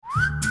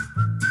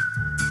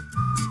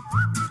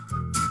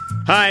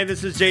Hi,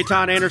 this is J.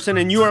 Todd Anderson,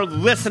 and you are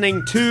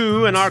listening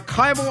to an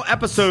archival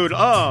episode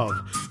of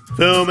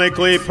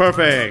Filmically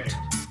Perfect.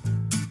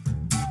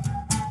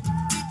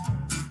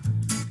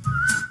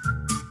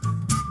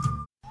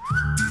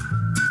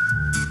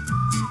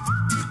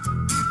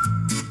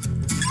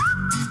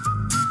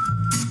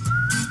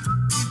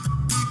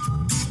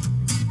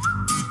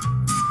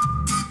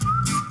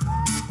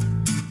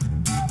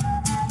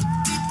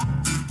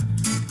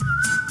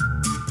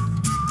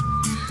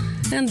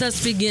 And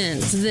thus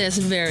begins this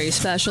very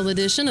special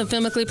edition of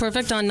Filmically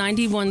Perfect on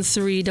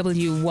 91.3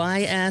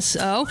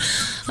 WYSO.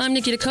 I'm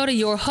Nikki Dakota,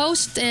 your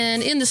host,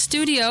 and in the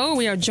studio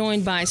we are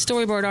joined by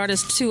storyboard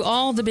artist to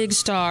all the big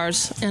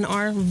stars and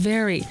our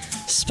very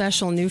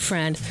special new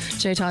friend,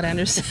 J. Todd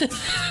Anderson.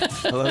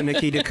 Hello,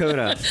 Nikki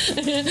Dakota.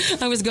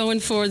 I was going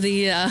for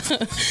the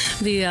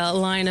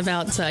line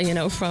about,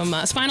 from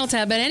Spinal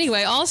Tap. But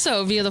anyway,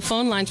 also via the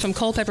phone lines from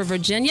Culpeper,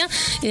 Virginia,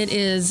 it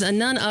is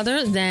none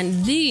other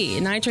than the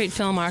Nitrate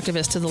Film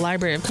Archivist to the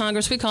Library of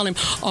Congress. We call him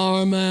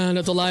our man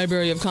at the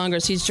Library of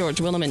Congress. He's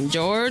George Willeman.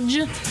 George?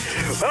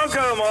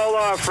 Welcome, all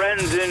our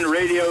friends in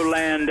Radio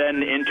Land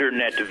and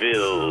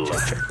Internetville.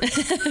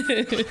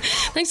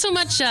 Thanks so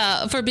much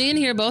for being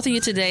here, both of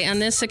you, today on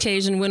this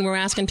occasion when we're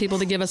asking people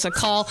to give us a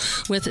call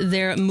with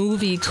their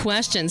movie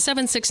questions.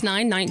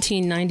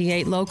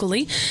 769-1998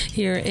 locally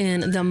here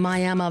in the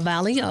Miami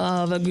Valley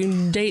of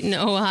Dayton,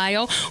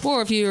 Ohio.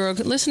 Or if you're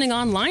listening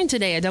online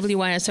today at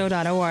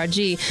wyso.org,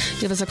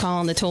 give us a call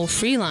on the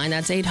toll-free line.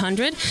 That's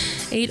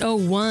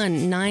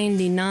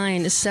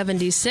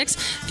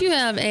 800-801-9976. If you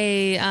have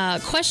a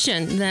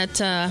question that,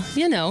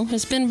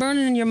 has been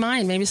burning in your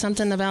mind, maybe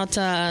something about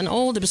an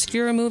old,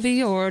 obscure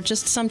movie or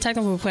just some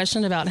technical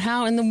question about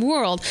how in the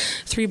world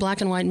 3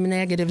 black and white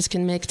negatives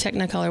can make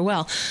Technicolor,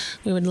 well,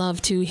 we would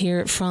love to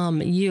hear from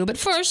you. But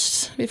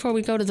first, before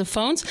we go to the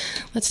phones,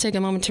 let's take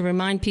a moment to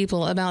remind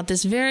people about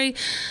this very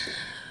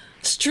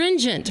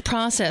stringent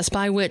process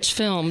by which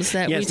films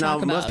that we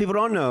talk about. Most people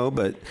don't know,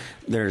 but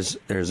there's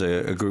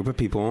a group of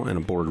people in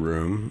a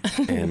boardroom,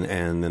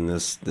 and then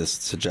this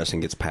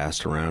suggestion gets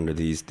passed around to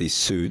these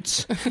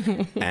suits,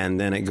 and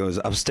then it goes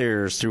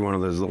upstairs through one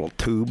of those little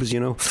tubes,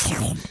 you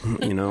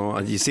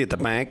see at the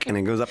bank, and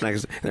it goes up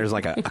next. There's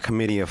like a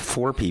committee of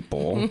 4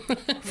 people,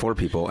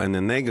 and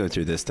then they go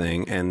through this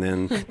thing, and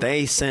then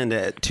they send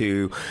it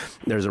to.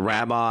 There's a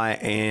rabbi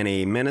and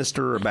a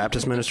minister, a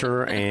Baptist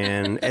minister,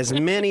 and as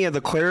many of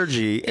the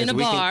clergy in a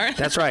bar.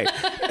 That's right.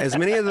 As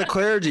many of the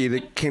clergy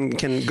that can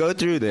go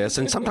through this,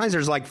 and sometimes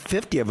there's like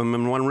 50 of them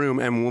in one room,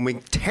 and when we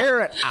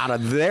tear it out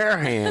of their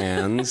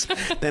hands,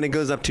 then it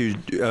goes up to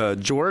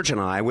George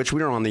and I, which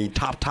we are on the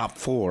top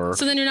floor.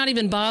 So then you're not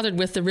even bothered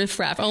with the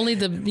riffraff, only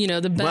the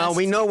best. Well,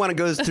 we know when it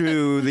goes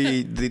through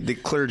the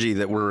clergy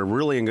that we're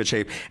really in good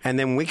shape, and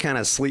then we kind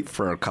of sleep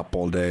for a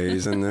couple of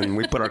days, and then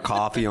we put our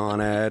coffee on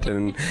it,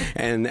 and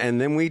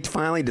then we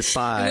finally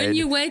decide. When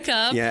you wake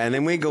up. Yeah, and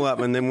then we go up,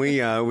 and then we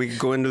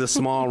go into the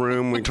small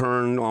room, we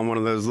turn on one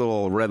of those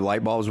little red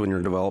light bulbs when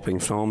you're developing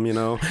film,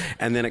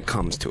 and then it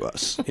comes to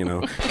us,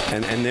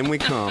 and then we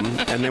come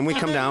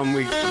down,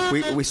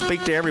 we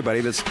speak to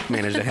everybody that's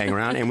managed to hang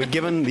around, and we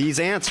give them these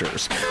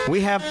answers.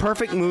 We have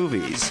perfect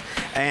movies,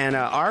 and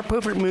our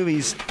perfect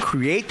movies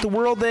create the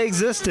world they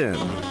exist in.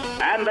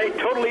 And they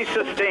totally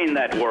sustain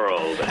that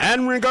world.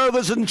 And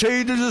regardless of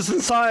changes in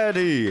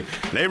society,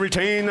 they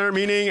retain their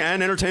meaning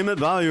and entertainment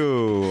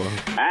value.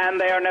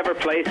 And they are never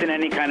placed in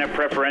any kind of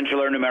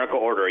preferential or numerical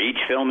order. Each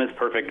film is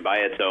perfect by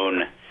its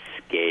own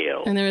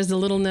scale. And there is the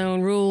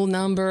little-known rule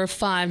number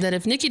 5 that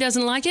if Nikki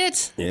doesn't like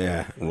it...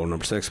 Yeah, rule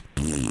number 6.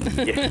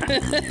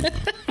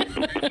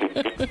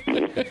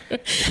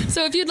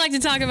 So if you'd like to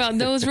talk about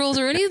those rules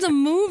or any of the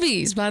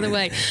movies, by the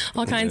way,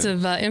 all kinds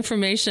of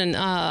information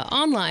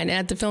online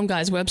at the Film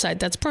Guys website.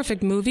 That's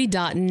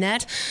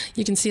perfectmovie.net.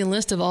 You can see a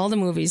list of all the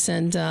movies,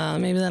 and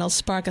maybe that'll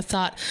spark a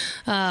thought.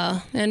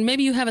 And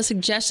maybe you have a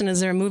suggestion.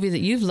 Is there a movie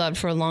that you've loved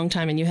for a long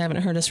time and you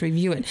haven't heard us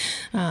review it?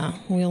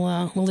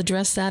 We'll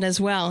address that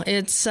as well.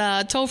 It's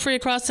toll-free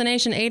across the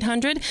nation,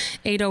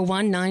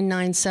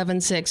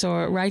 800-801-9976,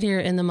 or right here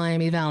in the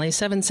Miami Valley,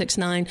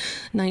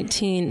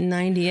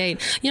 769-1998.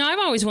 I've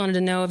always wanted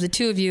to know of the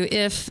two of you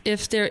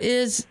if there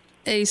is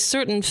a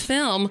certain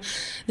film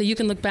that you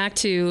can look back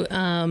to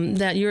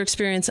that your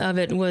experience of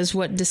it was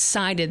what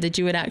decided that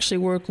you would actually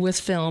work with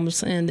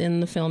films and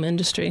in the film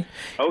industry.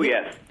 Oh,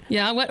 yes.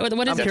 Yeah, what is it,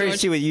 George? I'm curious to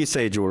see what you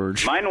say,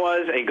 George. Mine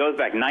goes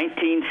back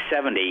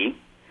 1970.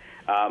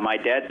 My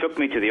dad took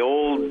me to the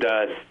old,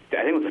 I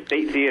think it was the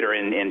State Theater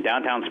in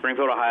downtown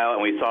Springfield, Ohio,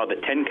 and we saw The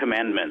 10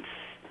 Commandments.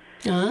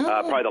 Oh.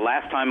 Probably one of the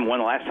last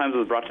times it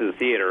was brought to the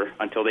theater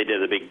until they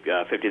did the big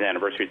 50th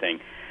anniversary thing.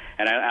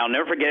 And I'll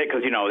never forget it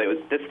because,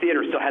 this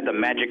theater still had the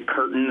magic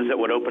curtains that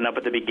would open up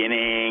at the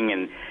beginning,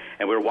 and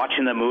we were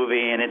watching the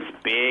movie, and it's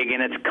big,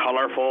 and it's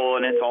colorful,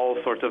 and it's all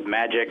sorts of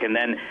magic, and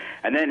then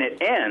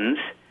it ends,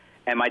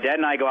 and my dad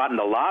and I go out in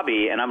the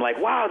lobby, and I'm like,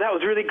 wow, that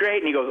was really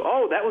great. And he goes,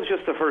 oh, that was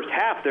just the first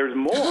half. There's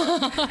more.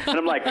 And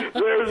I'm like,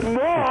 there's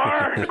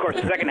more. And, of course,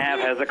 the second half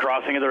has the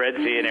crossing of the Red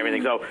Sea and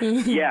everything. So,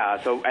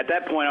 yeah, so at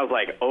that point I was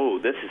like, oh,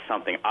 this is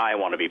something I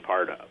want to be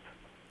part of.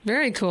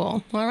 Very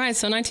cool. All right,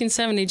 so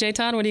 1970. J.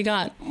 Todd, what do you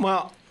got?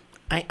 Well,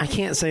 I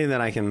can't say that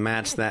I can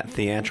match that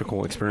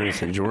theatrical experience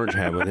that George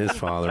had with his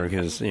father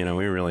because, we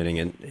really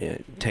didn't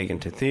get taken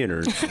to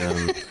theaters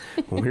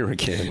when we were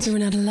kids. We were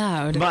not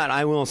allowed. But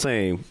I will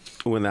say,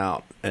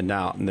 without a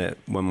doubt, that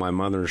when my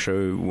mother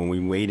when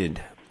we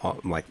waited,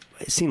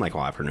 it seemed like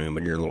all afternoon,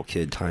 but you're a little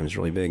kid, time's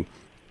really big,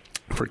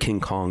 for King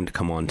Kong to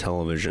come on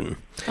television.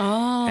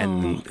 Oh.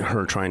 And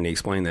her trying to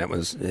explain that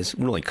is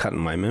really cutting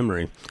my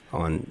memory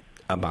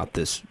about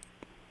this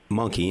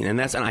monkey, and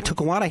I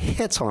took a lot of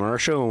hits on our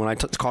show when I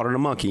called it a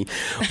monkey.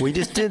 We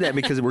just did that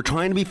because we're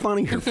trying to be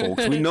funny here,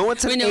 folks. We know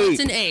it's an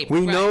ape.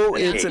 We know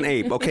it's an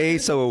ape. Okay,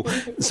 so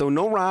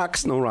no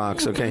rocks,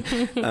 okay.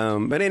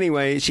 But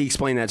anyway, she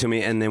explained that to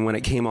me, and then when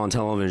it came on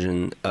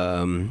television,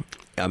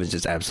 I was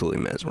just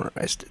absolutely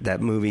mesmerized. That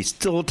movie,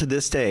 still to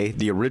this day,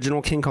 the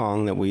original King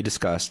Kong that we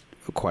discussed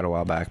quite a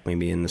while back,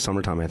 maybe in the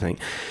summertime, I think,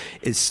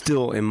 is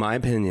still, in my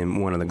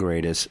opinion, one of the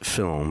greatest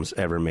films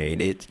ever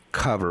made. It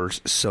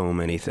covers so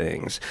many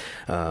things.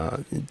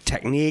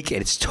 Technique,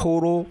 it's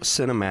total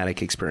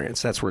cinematic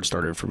experience. That's where it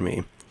started for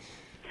me.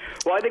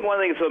 Well, I think one of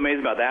the things that's so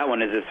amazing about that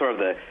one is it's sort of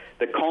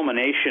the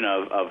culmination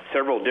of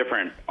several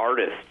different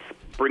artists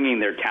bringing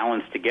their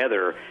talents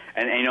together.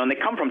 And they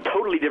come from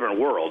totally different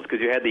worlds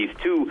because you had these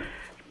two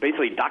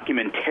basically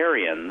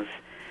documentarians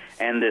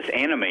and this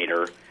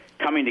animator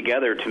coming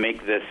together to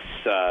make this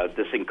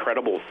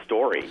incredible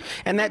story.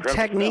 And that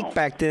technique film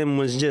back then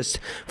was just,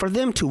 for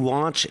them to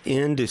launch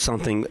into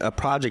a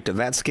project of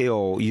that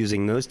scale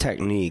using those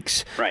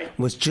techniques, right,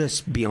 was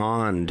just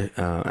beyond,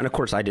 and of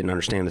course I didn't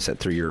understand this at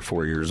 3 or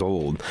 4 years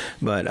old,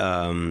 but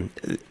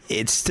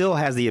it still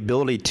has the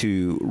ability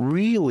to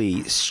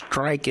really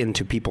strike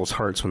into people's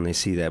hearts when they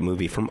see that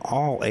movie from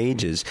all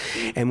ages.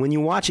 And when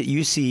you watch it,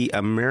 you see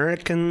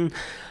American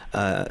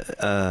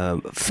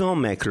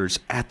filmmakers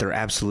at their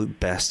absolute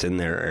best in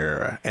their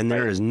era, and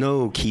there is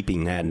no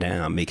keeping that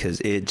down because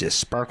it just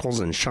sparkles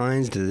and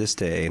shines to this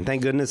day, and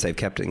thank goodness they've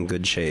kept it in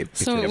good shape.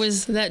 So it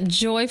was that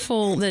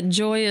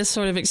joyous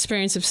sort of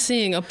experience of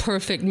seeing a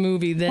perfect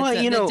movie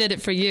that did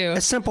it for you.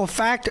 A simple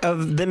fact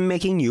of them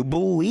making you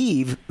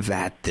believe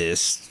that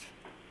this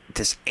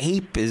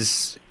ape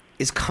is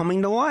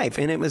coming to life,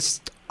 and it was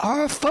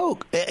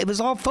it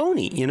was all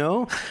phony,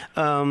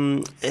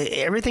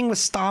 everything was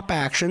stop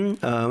action,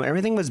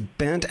 everything was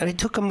bent, and it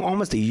took them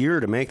almost a year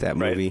to make that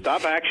movie. Right.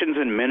 Stop actions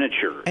in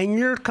miniature. And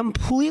you're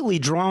completely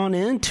drawn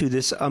into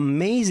this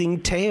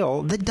amazing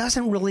tale that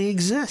doesn't really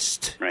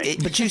exist.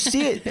 Right. But you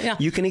see it, Yeah.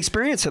 You can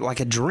experience it like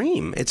a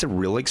dream. It's a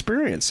real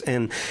experience.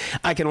 And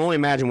I can only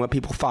imagine what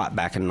people thought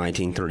back in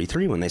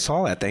 1933 when they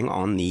saw that thing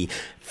on the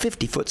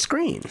 50-foot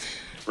screen.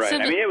 Right. So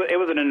I mean, it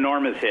was an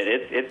enormous hit.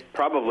 It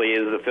probably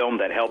is the film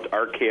that helped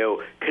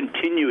RKO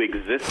continue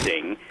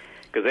existing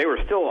because they were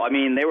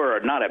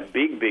not a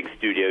big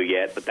studio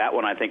yet, but that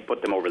one I think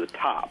put them over the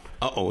top.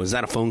 Uh-oh, is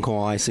that a phone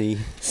call I see?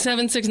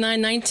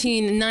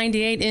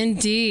 769-1998,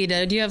 indeed.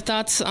 Do you have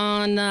thoughts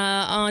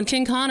on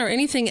King Kong or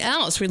anything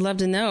else? We'd love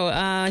to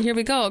know. Here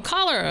we go.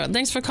 Caller,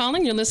 thanks for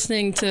calling. You're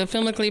listening to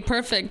Filmically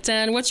Perfect.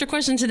 And what's your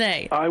question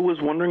today? I was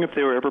wondering if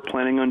they were ever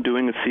planning on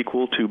doing a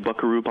sequel to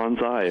Buckaroo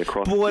Banzai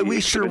across Boy, the we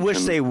sure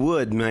wish they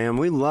would, man.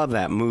 We love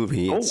that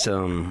movie. It's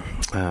man,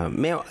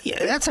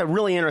 that's a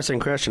really interesting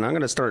question. I'm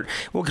going to start.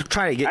 We'll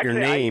try to get your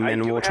name,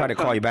 and we'll try to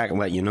call you back and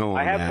let you know.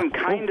 I have some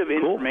kind of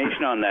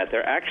information on that.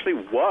 There actually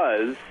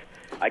was.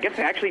 I guess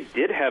they actually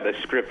did have a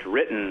script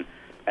written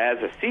as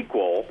a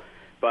sequel,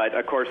 but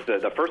of course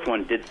the first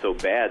one did so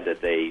bad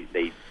that they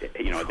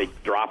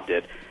dropped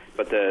it.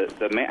 But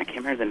the man, I can't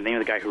remember the name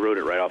of the guy who wrote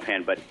it right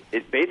offhand, but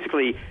it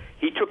basically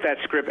he took that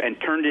script and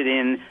turned it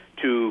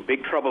into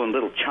Big Trouble in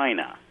Little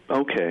China.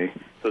 Okay.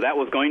 So that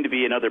was going to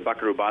be another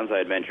Buckaroo Banzai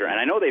adventure. And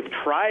I know they've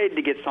tried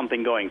to get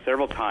something going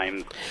several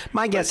times.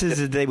 My guess is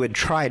that they would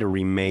try to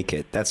remake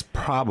it. That's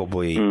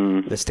probably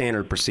the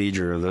standard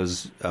procedure of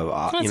those.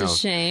 That's a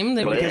shame.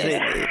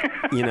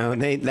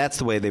 That's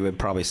the way they would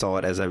probably saw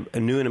it, as a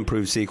new and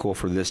improved sequel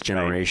for this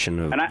generation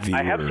of viewers.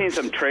 I have seen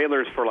some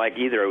trailers for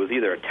it was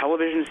either a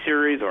television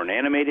series or an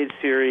animated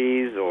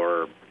series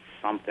or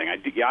something.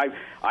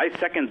 I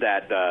second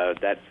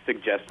that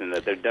suggestion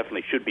that there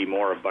definitely should be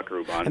more of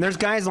Buckaroo Banzai. And there's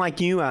guys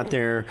like you out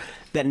there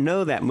that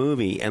know that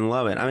movie and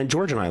love it. I mean,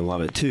 George and I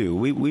love it too.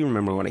 We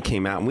remember when it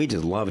came out and we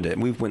just loved it.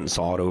 We went and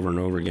saw it over and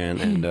over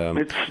again. And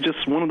it's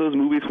just one of those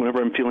movies.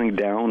 Whenever I'm feeling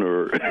down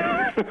or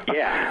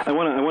I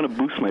want to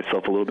boost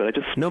myself a little bit.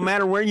 No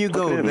matter where you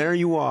go, there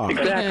you are.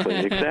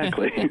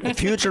 Exactly. The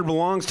future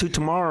belongs to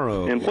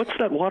tomorrow. And what's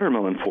that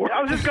watermelon for?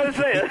 I was just going to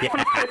say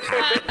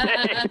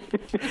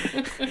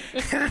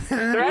it.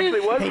 There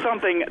actually was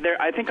something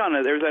there. I think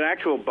there's an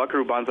actual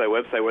Buckaroo Banzai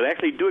website where they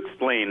actually do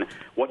explain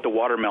what the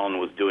watermelon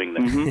was doing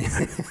there.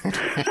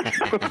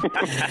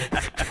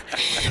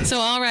 So,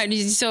 all right.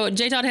 So,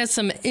 J-Todd has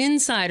some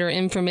insider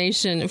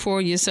information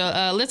for you.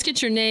 So, let's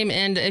get your name,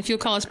 and if you'll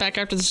call us back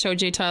after the show,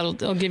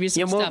 J-Todd will give you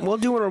some stuff. We'll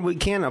do what we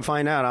can to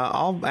find out.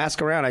 I'll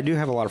ask around. I do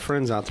have a lot of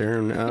friends out there,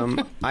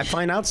 and I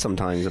find out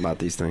sometimes about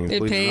these things.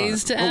 It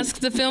pays to ask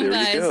the film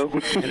guys.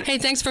 Hey,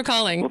 thanks for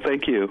calling. Well,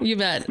 thank you. You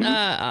bet.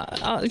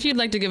 If you'd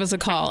like to give us a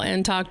call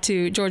and talk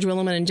to George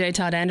Willeman and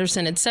J-Todd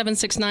Anderson, it's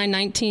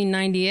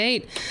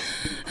 769-1998.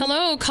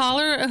 Hello,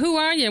 caller. Who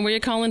are you and where are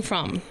you calling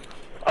from?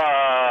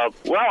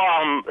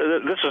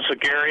 This is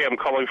Gary. I'm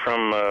calling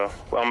from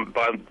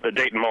by the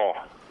Dayton Mall.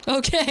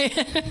 Okay.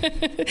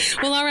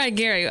 Well, all right,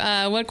 Gary.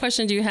 What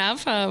question do you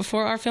have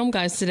for our film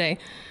guys today?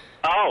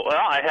 Oh, well,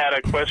 I had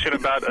a question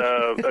about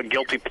a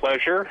guilty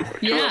pleasure.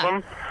 Two of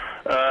them.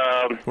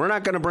 We're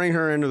not going to bring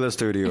her into the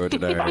studio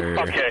today.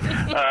 Okay.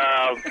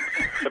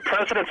 The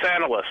President's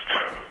Analyst.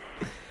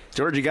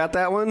 George, you got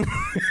that one?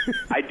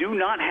 I do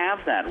not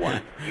have that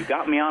one. You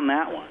got me on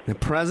that one. The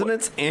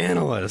President's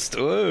Analyst.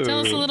 Whoa.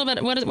 Tell us a little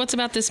bit. What's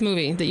about this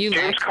movie that you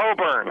like?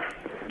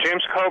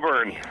 James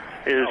Coburn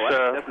is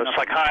a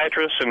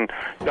psychiatrist, and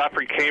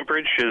Godfrey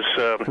Cambridge is.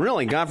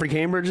 Really, Godfrey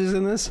Cambridge is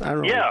in this? I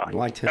really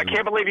liked him. I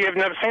can't believe you have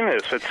never seen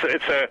this.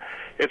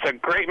 It's a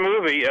great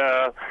movie,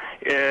 and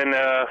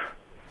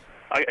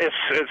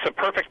it's a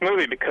perfect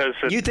movie because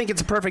you think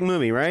it's a perfect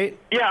movie, right?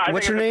 Yeah.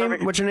 What's your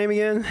name? What's your name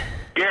again?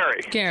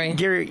 Gary.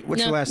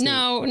 What's your last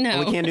name? No. Oh,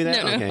 we can't do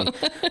that. No.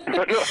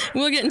 Okay.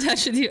 We'll get in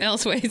touch with you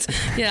elseways.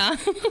 Yeah.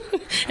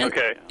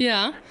 Okay.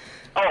 Yeah.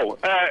 Oh.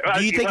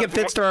 Do you think it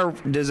fits to our?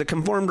 Does it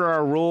conform to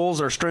our rules,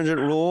 our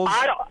stringent rules?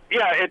 I don't.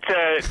 Yeah. It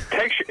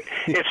takes.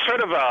 It's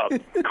sort of a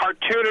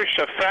cartoonish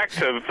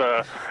effect of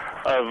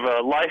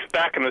life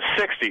back in the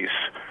 '60s,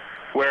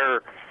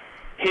 where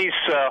he's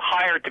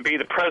hired to be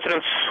the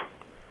president's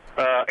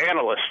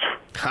analyst.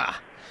 Ha.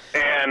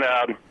 And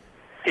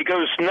he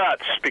goes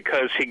nuts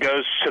because he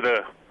goes to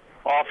the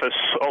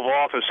Oval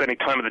Office any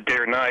time of the day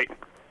or night.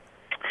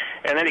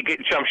 And then he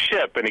jumps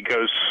ship and he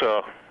goes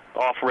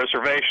off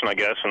reservation, I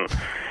guess,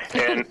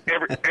 and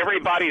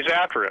everybody's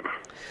after him.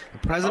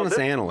 President's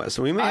Analyst.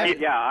 We may.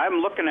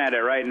 I'm looking at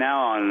it right now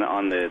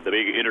on the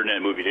big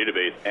Internet Movie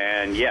Database,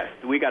 and yes,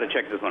 we got to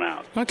check this one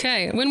out.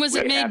 Okay. When was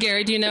it made,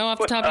 Gary? Do you know off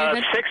the top of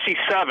your head?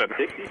 67.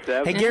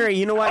 67. Hey, Gary,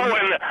 you know what? Oh,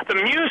 and the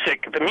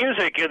music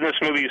in this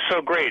movie is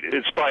so great.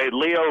 It's by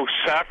Leo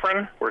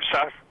Safran,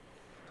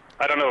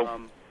 I don't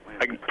know.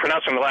 I'm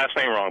pronouncing the last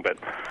name wrong, but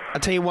I'll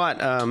tell you what,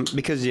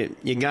 because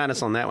you got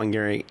us on that one,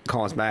 Gary.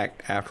 Call us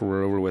back after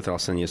we're over with. I'll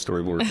send you a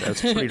storyboard.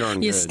 That's pretty darn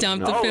good. You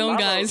stumped the film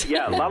guys.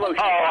 Yeah, Lalo.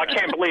 I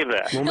can't believe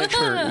that. We'll make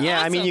sure. Yeah,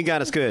 Awesome. I mean, you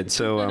got us good.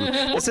 So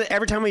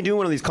every time we do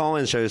one of these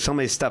call-in shows,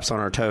 somebody steps on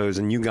our toes,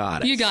 and you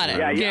got it. You got it,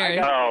 Yeah, Gary.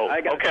 I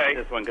got okay.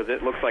 this one because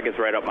it looks like it's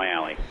right up my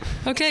alley.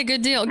 Okay,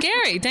 good deal.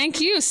 Gary, thank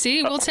you.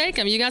 See, we'll take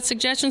them. You got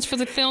suggestions for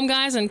the film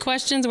guys and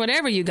questions,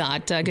 whatever you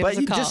got, give us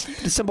a call.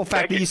 Just the simple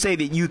fact that you say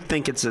that you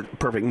think it's a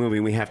perfect movie,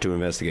 we have to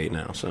investigate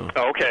now. So.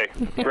 Okay,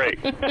 great.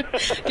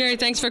 Gary,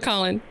 thanks for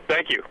calling.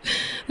 Thank you.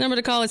 Number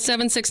to call is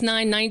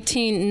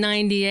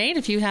 769-1998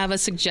 if you have a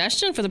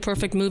suggestion for the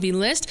perfect movie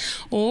list,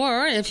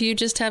 or if you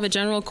just have a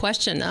general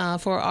question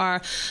for our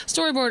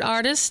storyboard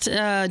artist,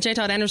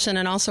 J-Todd Anderson,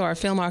 and also our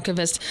film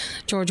archivist,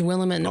 George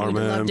Willeman. Our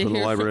man from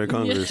the Library of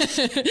Congress.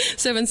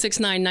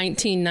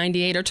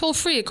 769-1998, or toll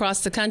free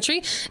across the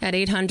country at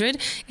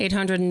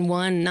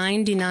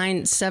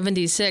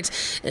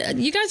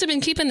 800-801-9976. You guys have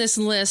been keeping this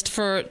list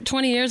for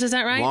 20 years, is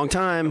that right? Long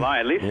time. Well,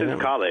 at least since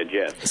college,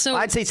 yes. So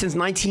I'd say since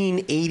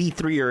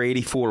 1983 or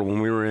 84 when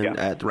we were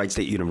at Wright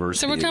State University.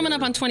 So we're coming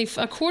up on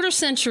a quarter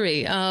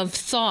century of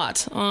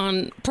thought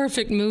on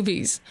perfect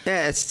movies.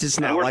 Yeah, it's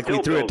just not like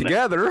we threw it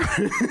together.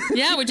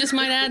 Yeah, we just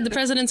might add the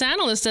President's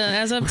Analyst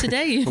as of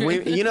today.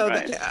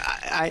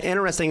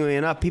 Interestingly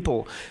enough,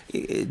 people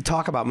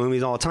talk about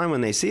movies all the time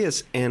when they see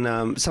us,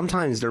 and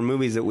sometimes they're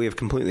movies that we have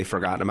completely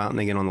forgotten about, and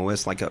they get on the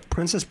list, like a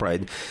Princess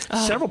Bride.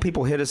 Several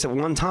people hit us at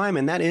one time,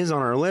 and that is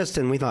on our list,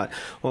 and we thought,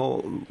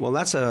 well,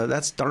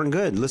 that's darn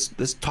good.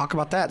 Let's talk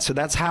about that. So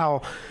that's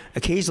how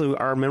occasionally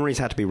our memories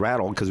have to be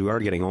rattled because we are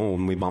getting old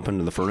and we bump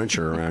into the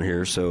furniture around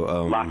here.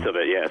 So lots of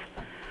it, yes.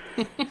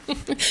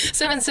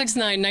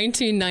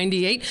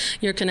 769-1998.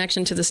 Your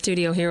connection to the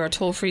studio here, or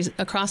toll free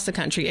across the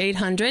country,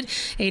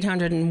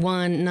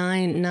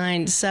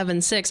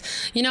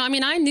 800-801-9976. You know, I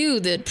mean, I knew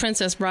that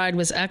Princess Bride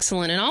was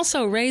excellent, and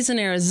also Raising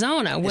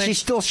Arizona. Which she's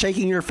still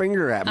shaking your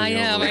finger at me. I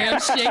am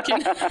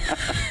shaking.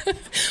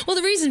 Well,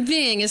 the reason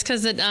being is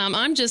because that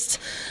I just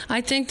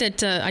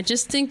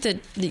think that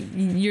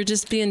you're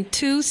just being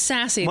too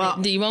sassy. Well,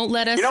 that you won't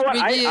let us. You know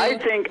what? review. I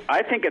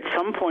think at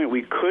some point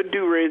we could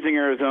do Raising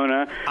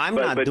Arizona. I'm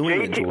not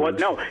doing it, George. Well,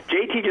 no,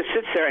 JT just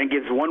sits there and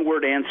gives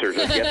one-word answers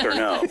of yes or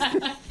no.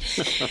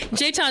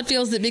 J-Todd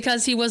feels that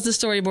because he was the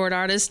storyboard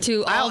artist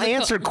to all I'll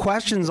answer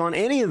questions on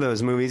any of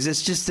those movies.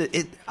 It's just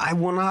that I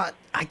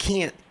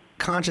can't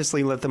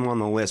consciously let them on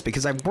the list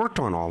because I've worked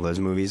on all those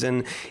movies,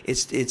 and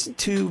it's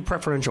too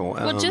preferential.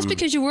 Well, just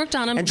because you worked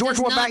on them, and George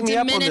does will not back me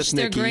up on diminish this,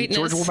 their Nikki. greatness.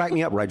 George will back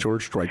me up, right,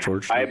 George? Right,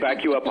 George? I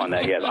back you up on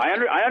that. Yes,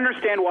 I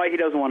understand why he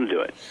doesn't want to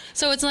do it.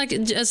 So it's like,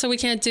 so we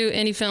can't do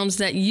any films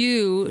that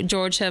you,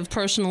 George, have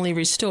personally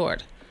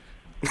restored.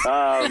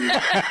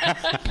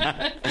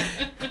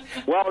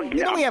 Well,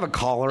 You know we have a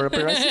caller up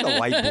here. I see the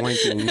light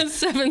blinking.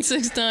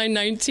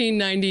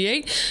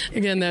 769-1998.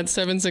 Again, that's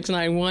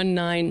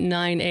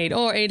 769-1998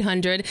 or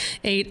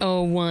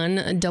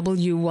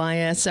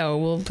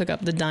 800-801-WYSO. We'll pick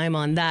up the dime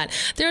on that.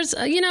 There's,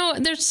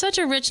 there's such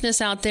a richness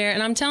out there,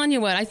 and I'm telling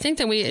you what, I think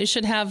that we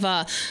should have,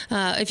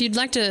 if you'd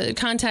like to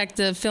contact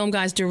the Film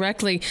Guys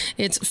directly,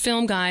 it's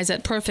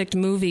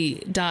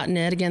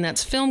filmguys@perfectmovie.net. Again,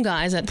 that's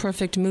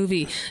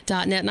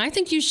filmguys@perfectmovie.net. And I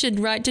think you should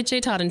write to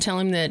J. Todd and tell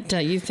him that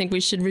you think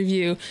we should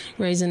review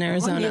Raising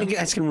Arizona. Well, you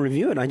guys can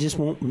review it. I just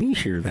won't be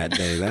here that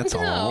day. That's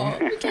all. No,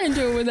 we can't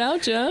do it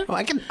without you.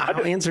 Well,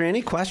 I'll answer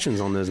any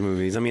questions on those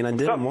movies. I mean, I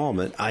did them all,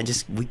 but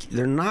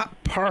they're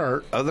not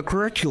part of the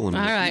curriculum.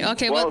 All right.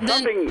 Okay. Well,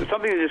 then,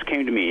 something that just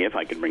came to me, if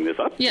I could bring this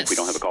up. Yes. If we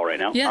don't have a call right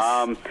now. Yes.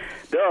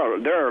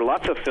 There are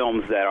lots of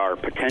films that are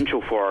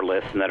potential for our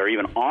list and that are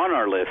even on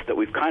our list that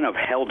we've kind of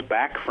held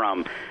back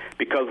from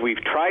because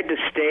we've tried to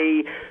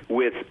stay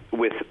with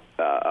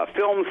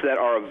films that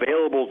are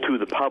available to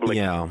the public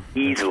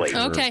easily.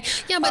 Okay.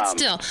 Yeah, but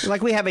still.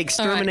 Like we have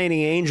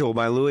Exterminating Angel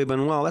by Louis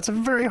Buñuel. That's a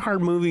very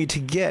hard movie to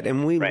get,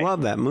 and we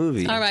love that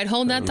movie. All right.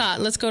 Hold that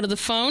thought. Let's go to the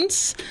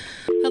phones.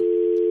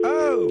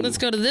 Oh. Let's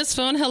go to this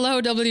phone.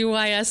 Hello,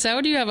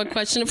 WYSO. Do you have a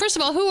question? First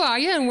of all, who are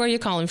you and where are you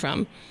calling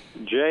from?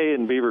 Jay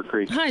in Beaver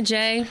Creek. Hi,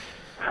 Jay.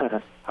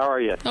 How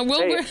are you? Well,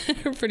 we're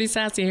pretty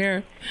sassy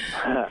here.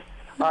 All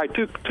right,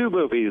 two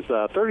movies.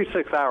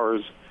 36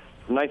 Hours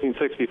from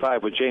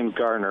 1965 with James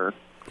Garner.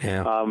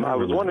 Yeah, I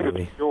was wondering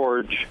if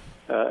George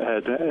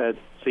had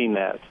seen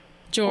that.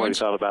 George. What he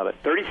thought about it.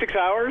 36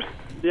 Hours?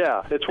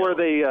 Yeah, it's where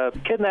they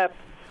kidnap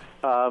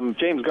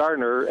James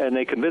Garner and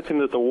they convince him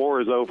that the war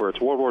is over.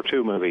 It's a World War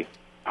II movie.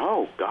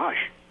 Oh,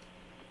 gosh.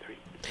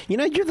 You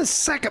know, you're the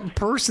second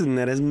person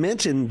that has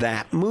mentioned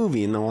that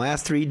movie in the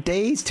last 3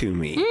 days to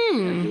me.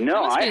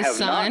 No, I have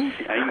not. You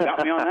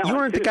got me on that You one,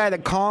 weren't the too. guy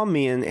that called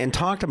me and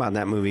talked about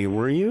that movie,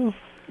 were you?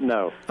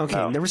 No. Okay,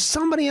 no. there was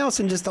somebody else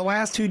in just the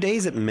last 2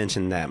 days that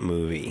mentioned that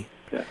movie.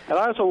 Yeah. And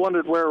I also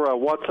wondered where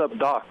What's Up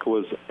Doc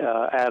was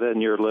at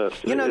in your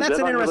list. You know, Is that's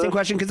that an on your interesting list?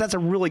 question because that's a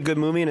really good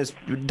movie and it's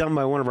done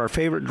by one of our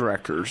favorite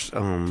directors.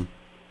 What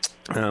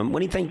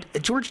do you think,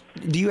 George?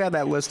 Do you have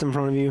that list in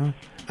front of you?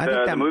 I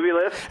think The movie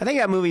list? I think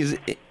that movie is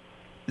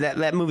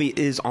that movie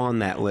is on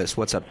that list.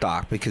 What's Up,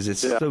 Doc? Because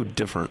it's so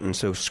different and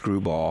so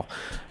screwball.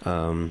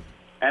 And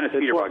it's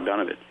Peter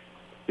Bogdanovich.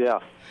 Yeah.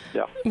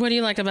 What do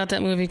you like about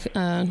that movie?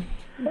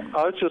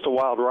 Oh, it's just a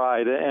wild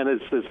ride, and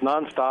it's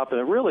nonstop, and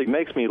it really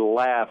makes me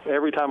laugh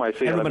every time I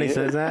see Everybody it.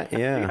 says that,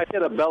 yeah. I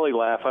get a belly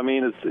laugh. I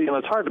mean,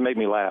 it's hard to make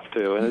me laugh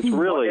too, and it's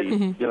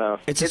really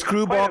It's a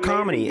screwball quite amazing,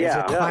 comedy.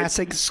 yeah. It's a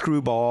classic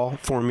screwball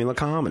formula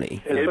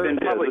comedy. It had been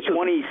probably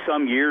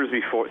 20-some years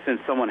before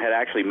since someone had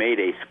actually made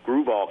a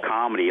screwball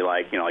comedy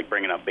like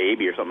Bringing Up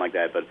Baby or something like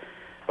that. But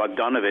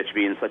Bogdanovich,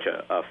 being such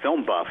a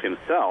film buff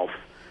himself,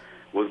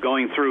 was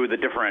going through the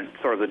different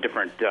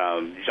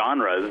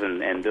genres,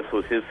 and this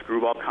was his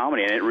screwball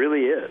comedy, and it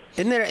really is.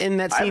 Isn't there in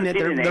that scene that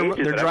they're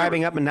ages,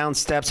 driving up and down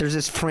steps? There's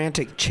this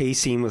frantic chase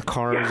scene with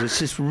cars. Yeah. It's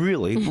just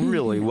really,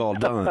 really well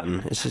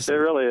done. It's just it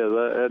really is,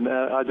 and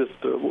I just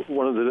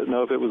wanted to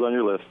know if it was on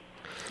your list.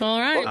 All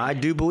right. I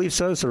do believe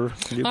so, sir.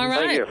 All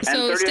right.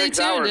 So and stay 36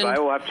 tuned. Hours, I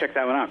will have to check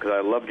that one out because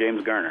I love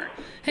James Garner.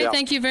 Hey,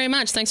 thank you very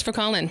much. Thanks for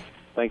calling.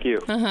 Thank you.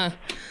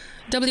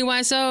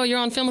 WYSO, you're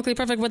on Filmically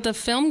Perfect with the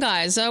Film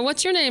Guys.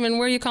 What's your name and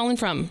where are you calling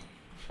from?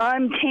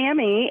 I'm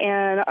Tammy,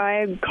 and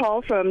I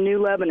call from New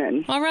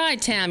Lebanon. All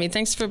right, Tammy.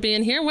 Thanks for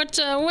being here. What's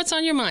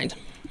on your mind?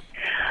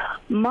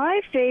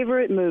 My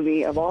favorite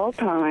movie of all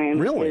time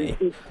Really?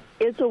 is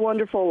It's a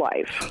Wonderful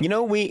Life. You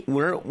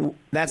know,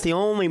 that's the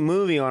only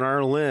movie on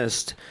our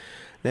list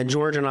that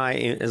George and I,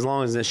 as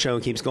long as this show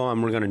keeps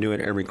going, we're going to do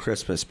it every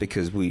Christmas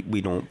because we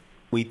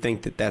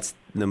think that that's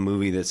the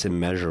movie that's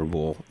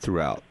immeasurable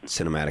throughout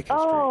cinematic history.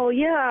 Oh,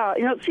 yeah.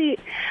 See,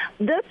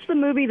 that's the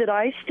movie that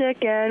I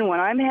stick in when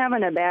I'm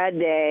having a bad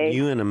day.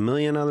 You and a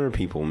million other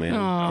people, man.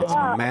 Oh. It's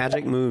a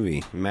magic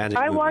movie.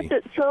 I watched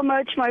it so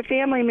much, my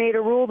family made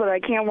a rule that I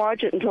can't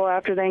watch it until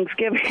after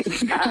Thanksgiving.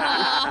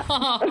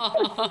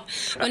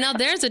 Well, now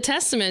there's a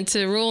testament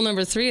to rule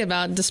number 3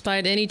 about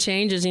despite any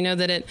changes,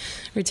 that it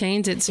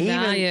retains its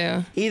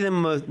value.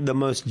 Even the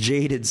most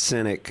jaded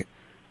cynic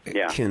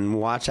can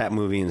watch that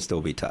movie and still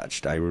be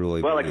touched. I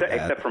really believe that.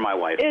 Except for my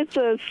wife. It's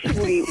a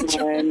sweet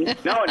one.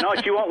 No,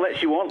 she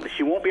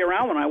won't be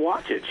around when I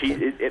watch it.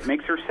 It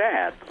makes her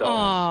sad. So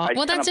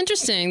well, that's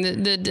interesting.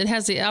 That it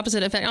has the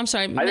opposite effect. I'm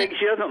sorry. I think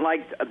she doesn't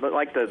like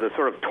the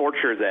sort of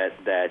torture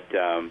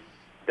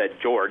that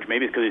George,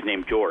 maybe it's because he's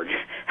named George,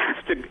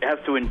 has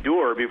to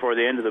endure before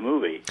the end of the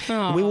movie.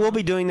 Oh. We will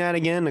be doing that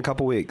again in a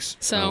couple weeks.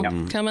 So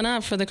coming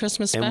up for the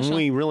Christmas special. And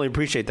we really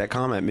appreciate that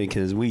comment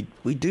because we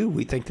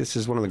think this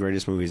is one of the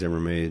greatest movies ever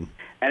made.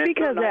 And it's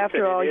so Because nice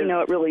after that all, it you is- know,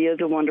 it really is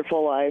a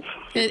wonderful life.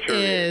 It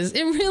is.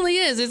 It really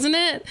is, isn't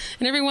it?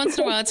 And every once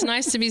in a while, it's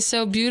nice to be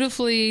so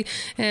beautifully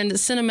and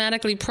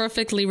cinematically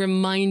perfectly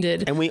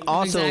reminded. And we of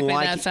also exactly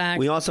like that fact.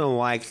 we also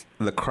like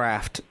the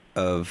craft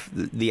of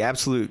the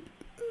absolute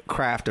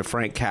craft of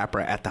Frank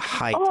Capra at the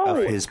height of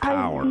his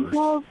power. I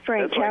love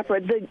Frank Capra.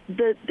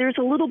 There's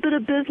a little bit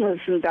of business.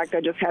 In fact,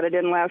 I just had it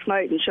in last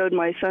night and showed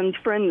my son's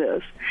friend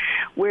this,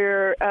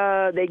 where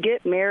they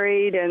get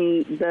married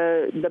and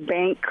the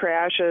bank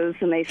crashes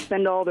and they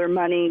spend all their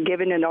money,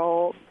 giving it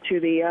all to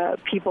the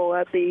people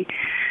at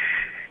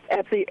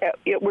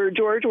where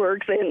George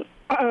works,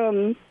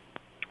 and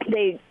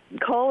they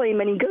call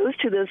him and he goes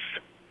to this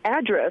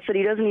address that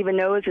he doesn't even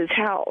know is his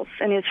house,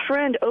 and his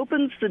friend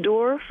opens the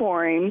door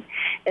for him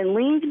and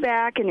leans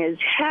back and his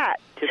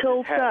hat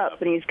tilts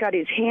up and he's got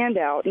his hand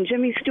out, and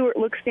Jimmy Stewart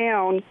looks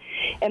down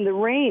and the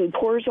rain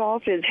pours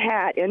off his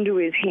hat into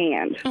his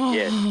hand.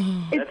 Yes,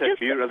 that's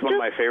that's one of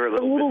my favorite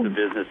little bits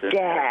of business.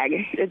 Gag.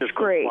 It's just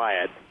great.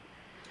 Quiet.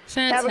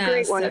 Fantastic. Have a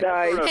great one,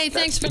 guys. Hey,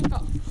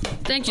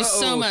 thank you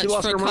so much she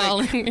lost for her mic.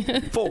 calling.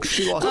 Folks,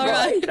 she lost All her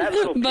right. mic. That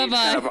little piece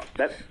Bye-bye.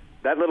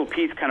 that little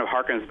piece kind of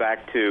harkens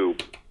back to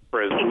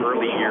for his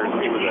early years.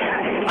 He was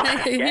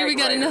Hey, here we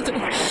got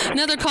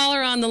another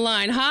caller on the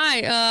line.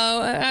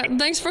 Hi,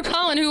 thanks for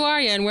calling. Who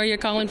are you and where are you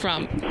calling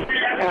from?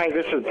 Hi,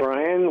 this is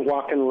Brian,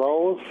 Walk and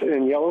Rolls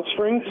in Yellow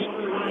Springs.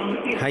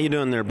 How you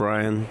doing there,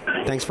 Brian?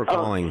 Thanks for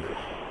calling.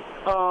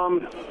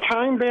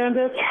 Time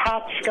Bandits,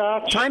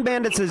 Hopscotch. Time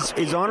Bandits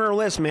is on our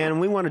list, man, and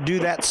we want to do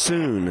that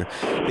soon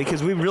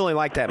because we really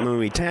like that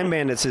movie. Time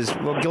Bandits is,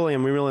 well,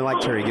 Gilliam, we really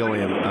like Terry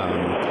Gilliam.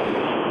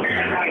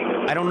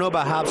 I don't know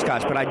about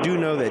Hopscotch, but I do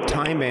know that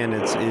Time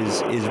Bandits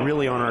is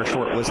really on our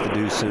short list to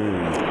do soon.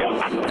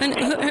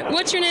 And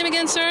what's your name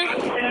again, sir?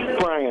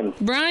 Brian.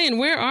 Brian,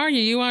 where are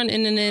you? You on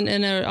in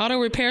an auto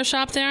repair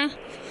shop there?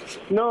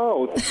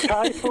 No,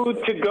 Thai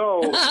food to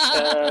go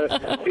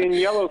in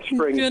Yellow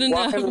Springs. Good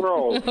enough. Walk and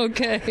roll.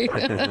 Okay.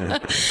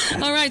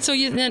 All right. So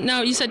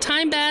you said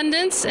Time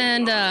Bandits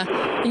and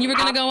you were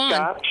going to go on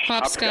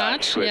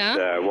Hopscotch. with,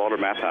 Yeah. Walter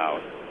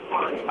Matthau.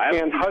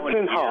 And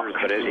Hudson Hawk.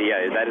 But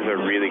that is a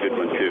really good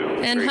one too.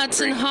 And Great,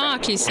 Hudson great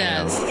Hawk, he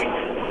says.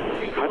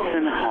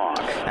 Hudson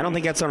Hawk. I don't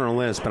think that's on our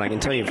list, but I can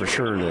tell you for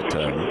sure that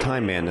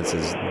Time Bandits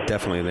is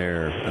definitely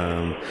there.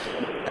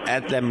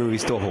 That movie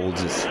still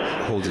holds its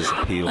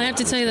appeal. I have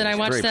to tell you that I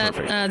watched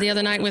that the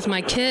other night with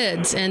my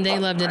kids, and they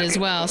loved it as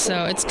well.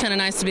 So it's kind of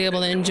nice to be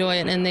able to enjoy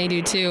it, and they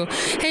do too.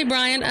 Hey,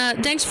 Brian,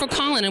 thanks for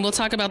calling, and we'll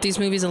talk about these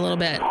movies a little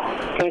bit.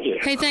 Thank you.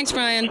 Hey, thanks,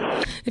 Brian.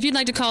 If you'd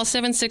like to call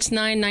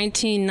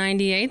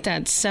 769-1998,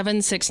 that's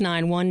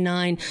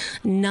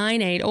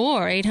 769-1998,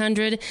 or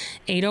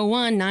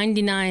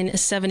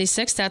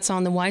 800-801-9976. That's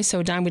on the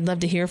YSO dime. We'd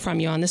love to hear from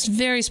you on this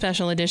very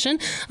special edition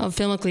of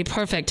Filmically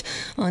Perfect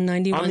on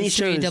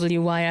 91.3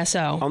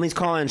 WYSO. On these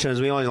call-in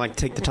shows, we always like to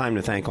take the time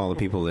to thank all the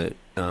people that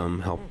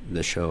help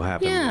the show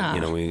happen. Yeah.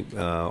 You know, we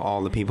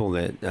all the people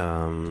that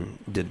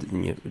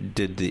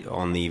did the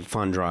on the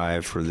fund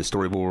drive for the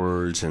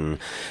storyboards, and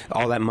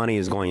all that money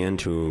is going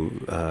into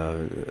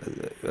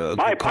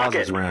my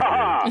causes pocket.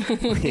 around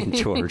here.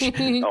 George.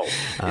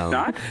 It's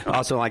not. I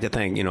also like to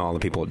thank all the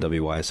people at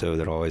WYSO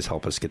that always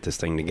help us get this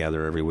thing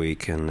together every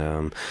week,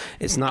 and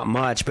it's not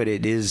much, but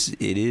it is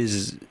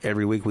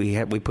every week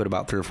we put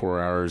about 3 or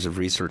 4 hours of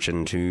research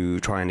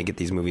into trying to get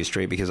these movies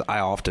straight, because I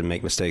often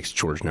make mistakes.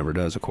 George never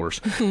does, of course.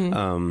 I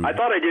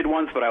thought I did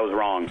once, but I was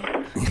wrong.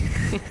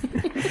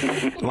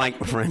 Like,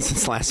 for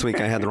instance, last week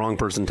I had the wrong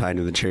person tied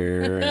to the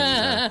chair.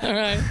 And, All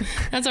right.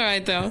 That's all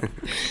right, though.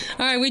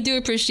 All right. We do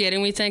appreciate it,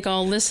 and we thank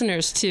all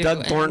listeners, too.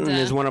 Doug Thornton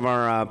is one of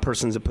our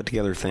persons that put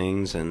together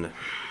things. And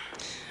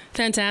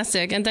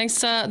fantastic. And thanks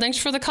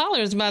for the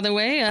callers, by the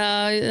way.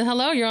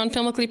 Hello, you're on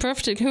Filmically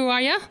Perfect. Who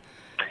are you?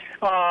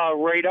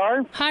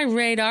 Radar. Hi,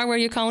 Radar. Where are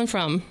you calling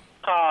from?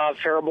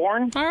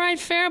 Fairborn. All right,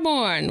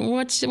 Fairborn.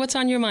 What's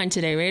on your mind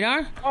today,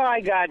 Radar? I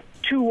got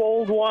 2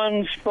 old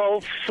ones,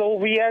 both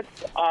Soviet.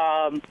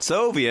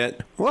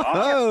 Soviet?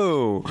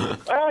 Whoa!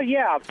 Oh,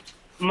 yeah.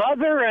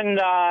 Mother and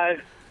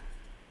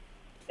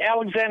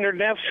Alexander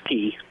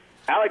Nevsky.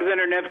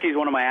 Alexander Nevsky is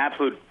one of my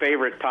absolute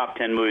favorite top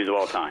 10 movies of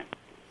all time.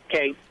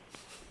 Okay.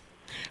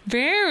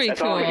 Very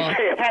That's cool. all I can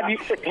say about it.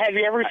 Have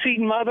you ever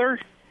seen Mother?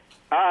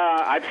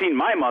 I've seen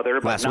My Mother,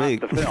 but Last not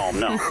week. the film,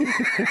 no.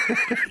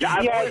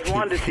 I've always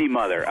wanted to see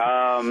Mother.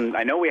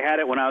 I know we had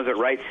it when I was at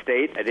Wright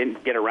State. I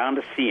didn't get around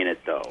to seeing it,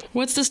 though.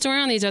 What's the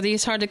story on these? Are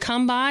these hard to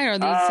come by? Or are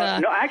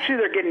these? No, actually,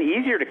 they're getting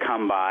easier to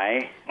come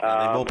by.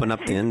 They've opened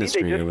up the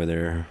industry over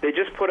there. They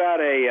just put out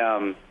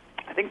I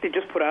think they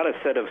just put out a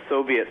set of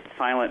Soviet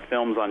silent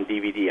films on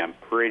DVD, I'm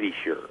pretty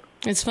sure.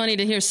 It's funny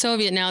to hear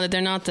Soviet now that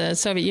they're not the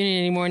Soviet Union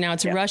anymore. Now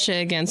it's Russia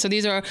again. So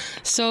these are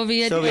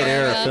Soviet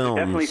era films.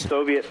 Definitely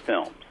Soviet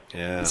films.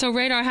 Yeah. So,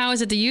 Radar, how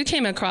is it that you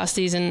came across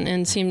these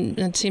and seem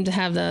to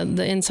have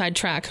the inside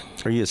track?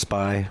 Are you a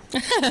spy?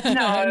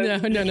 No.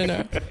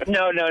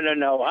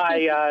 No.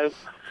 I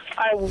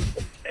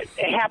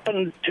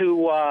happen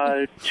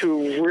to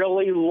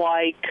really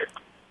like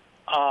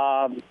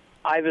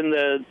Ivan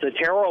the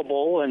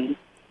Terrible, and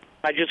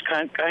I just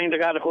kind of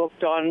got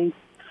hooked on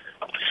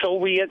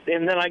Soviet,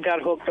 and then I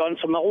got hooked on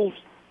some old,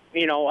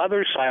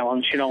 other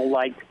silents,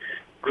 like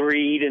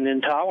Greed and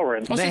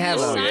Intolerance. They have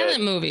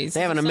silent movies.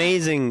 They have an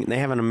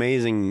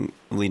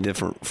amazingly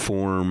different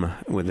form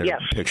with their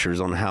pictures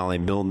on how they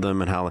build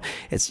them and how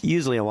it's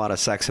usually a lot of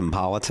sex and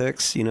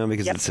politics,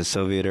 because it's the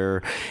Soviet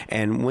era.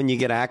 And when you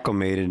get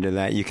acclimated to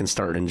that, you can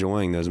start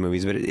enjoying those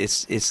movies. But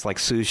it's like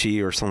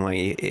sushi or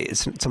something.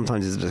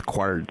 Sometimes it's an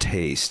acquired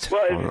taste.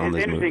 Well,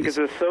 it's interesting because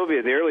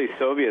the early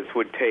Soviets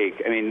would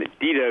take. I mean,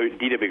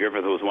 D.W.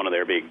 Griffith was one of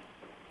their big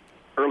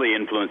early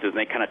influences, and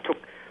they kind of took.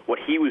 What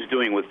he was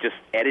doing was just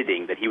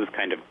editing that he was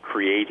kind of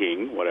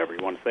creating, whatever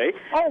you want to say.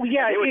 Oh,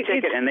 yeah. They would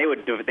take it and they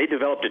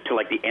developed it to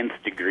like the nth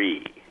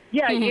degree.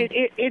 Yeah,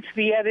 it's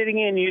the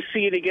editing, and you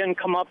see it again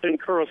come up in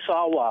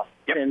Kurosawa.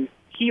 Yep. And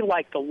he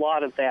liked a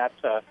lot of that.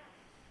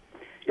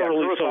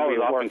 Kurosawa is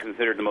often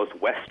considered the most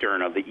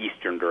Western of the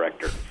Eastern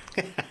directors.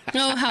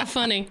 Oh, how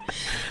funny.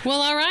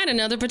 Well, all right,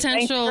 another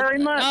potential. Thanks very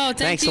much. Oh,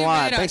 thanks a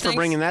lot. Thanks for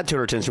bringing that to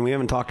our attention. We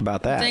haven't talked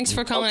about that. Thanks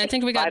for calling. Okay. I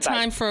think we got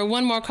time for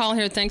one more call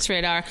here. Thanks,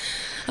 Radar.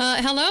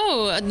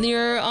 Hello,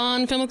 you're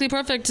on Filmically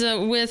Perfect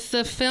with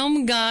the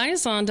Film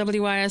Guys on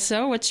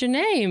WYSO. What's your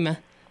name?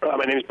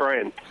 My name is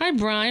Brian. Hi,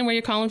 Brian. Where are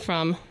you calling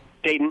from?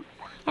 Dayton.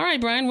 All right,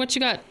 Brian, what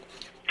you got?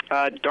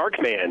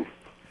 Darkman.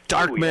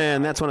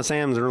 Darkman, that's one of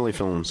Sam's early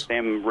films.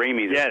 Sam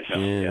Raimi's. Yes.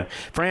 Yeah.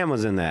 Fran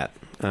was in that.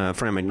 Fran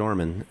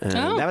McNorman.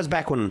 That was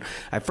back when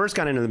I first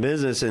got into the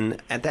business, and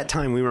at that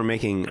time we were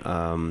making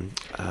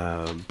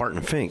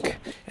Barton Fink,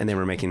 and they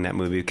were making that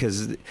movie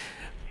because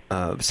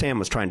Sam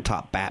was trying to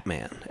top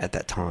Batman at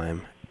that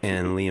time,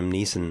 and Liam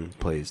Neeson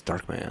plays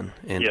Darkman.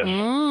 And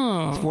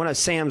it's one of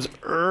Sam's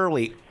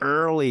early,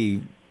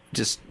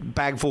 just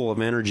bag full of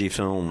energy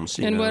films.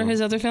 And what are his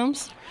other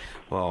films?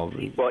 Well,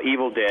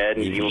 Evil Dead,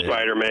 Evil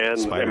Spider-Man.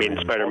 Spider-Man and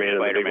the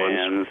big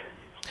ones.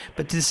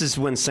 But this is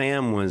when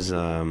Sam was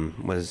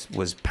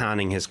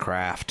pounding his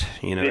craft.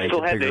 It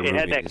still had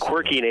that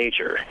quirky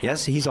nature.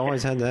 Yes, he's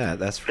always had that.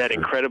 That's for that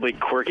sure. Incredibly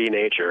quirky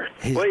nature.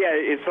 Well, yeah,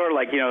 it's sort of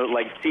like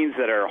like scenes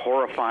that are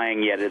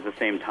horrifying yet at the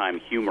same time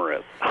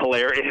humorous.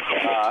 Hilarious.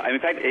 In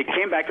fact, it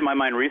came back to my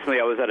mind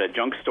recently. I was at a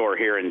junk store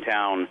here in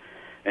town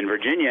in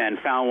Virginia and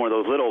found one of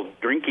those little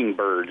drinking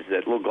birds,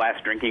 that little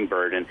glass drinking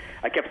bird, and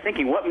I kept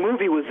thinking, what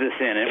movie was this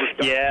in? It was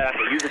dark.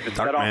 They use it to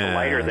set off the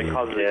lighter that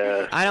causes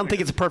it. I don't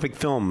think it's a perfect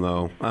film,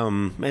 though.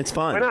 It's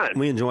fun. Why not?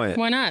 We enjoy it.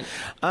 Why not?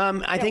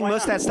 I think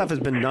most of that stuff has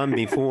been done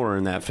before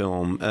in that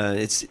film.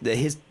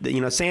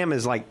 Sam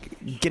is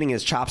like getting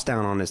his chops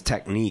down on his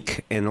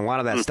technique, and a lot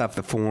of that stuff,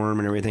 the form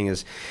and everything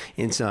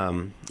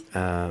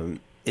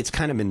it's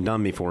kind of been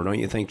done before, don't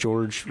you think,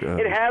 George?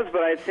 It has,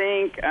 but I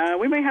think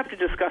we may have to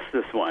discuss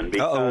this one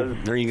because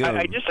there you go.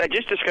 I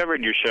just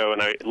discovered your show,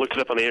 and I looked it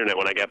up on the internet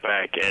when I got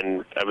back,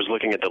 and I was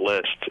looking at the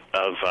list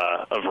of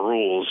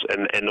rules,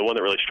 and the one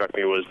that really struck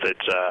me was that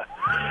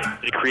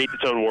it creates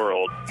its own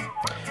world.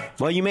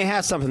 Well, you may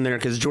have something there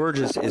because George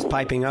is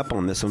piping up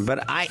on this one,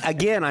 but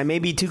I may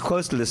be too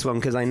close to this one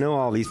because I know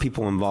all these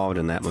people involved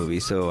in that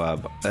movie.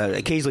 So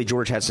occasionally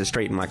George has to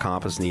straighten my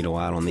compass needle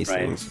out on these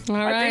things. All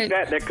right. I think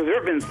that because there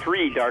have been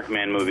 3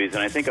 Darkman movies,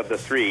 and I think of the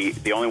 3,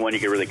 the only one you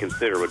could really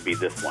consider would be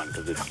this one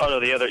because it's. Oh no,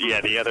 the other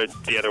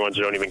ones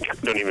don't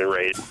even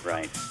rate.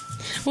 Right.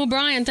 Well,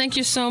 Brian, thank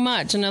you so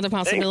much. Another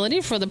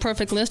possibility for the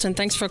perfect list, and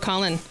thanks for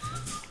calling.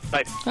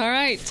 Bye. All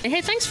right.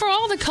 Hey, thanks for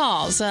all the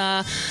calls.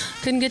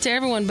 Couldn't get to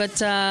everyone, but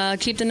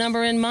keep the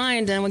number in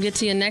mind, and we'll get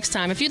to you next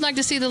time. If you'd like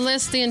to see the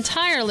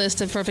entire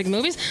list of perfect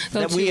movies,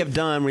 we have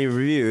done, we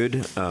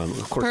reviewed.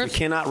 Of course, we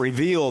cannot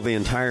reveal the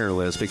entire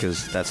list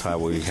because that's how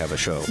we have a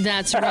show.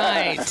 That's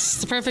right.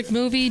 It's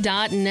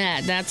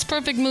perfectmovie.net. That's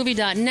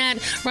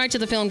perfectmovie.net. Write to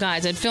the Film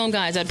Guys at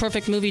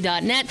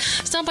filmguys@perfectmovie.net.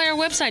 Stop by our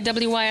website,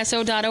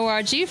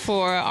 wyso.org,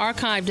 for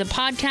archived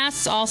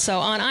podcasts, also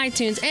on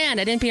iTunes and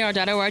at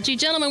npr.org.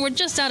 Gentlemen, we're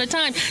just out of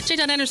time. J.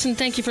 Todd Anderson,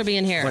 thank you for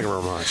being here. Thank you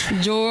very much.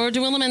 George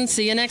Willeman,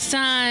 see you next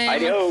time.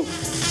 Adios.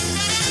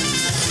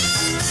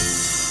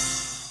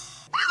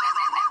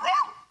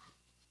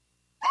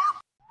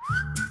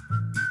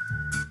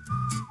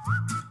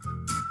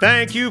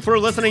 Thank you for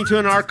listening to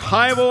an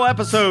archival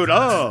episode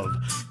of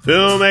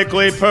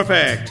Filmically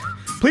Perfect.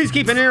 Please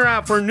keep an ear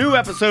out for new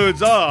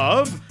episodes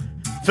of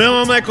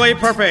Filmically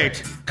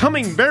Perfect,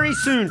 coming very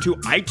soon to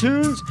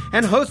iTunes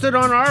and hosted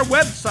on our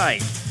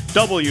website,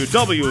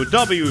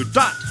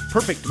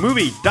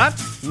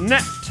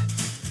 www.perfectmovie.net.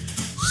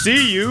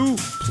 See you,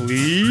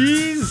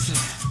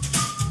 please.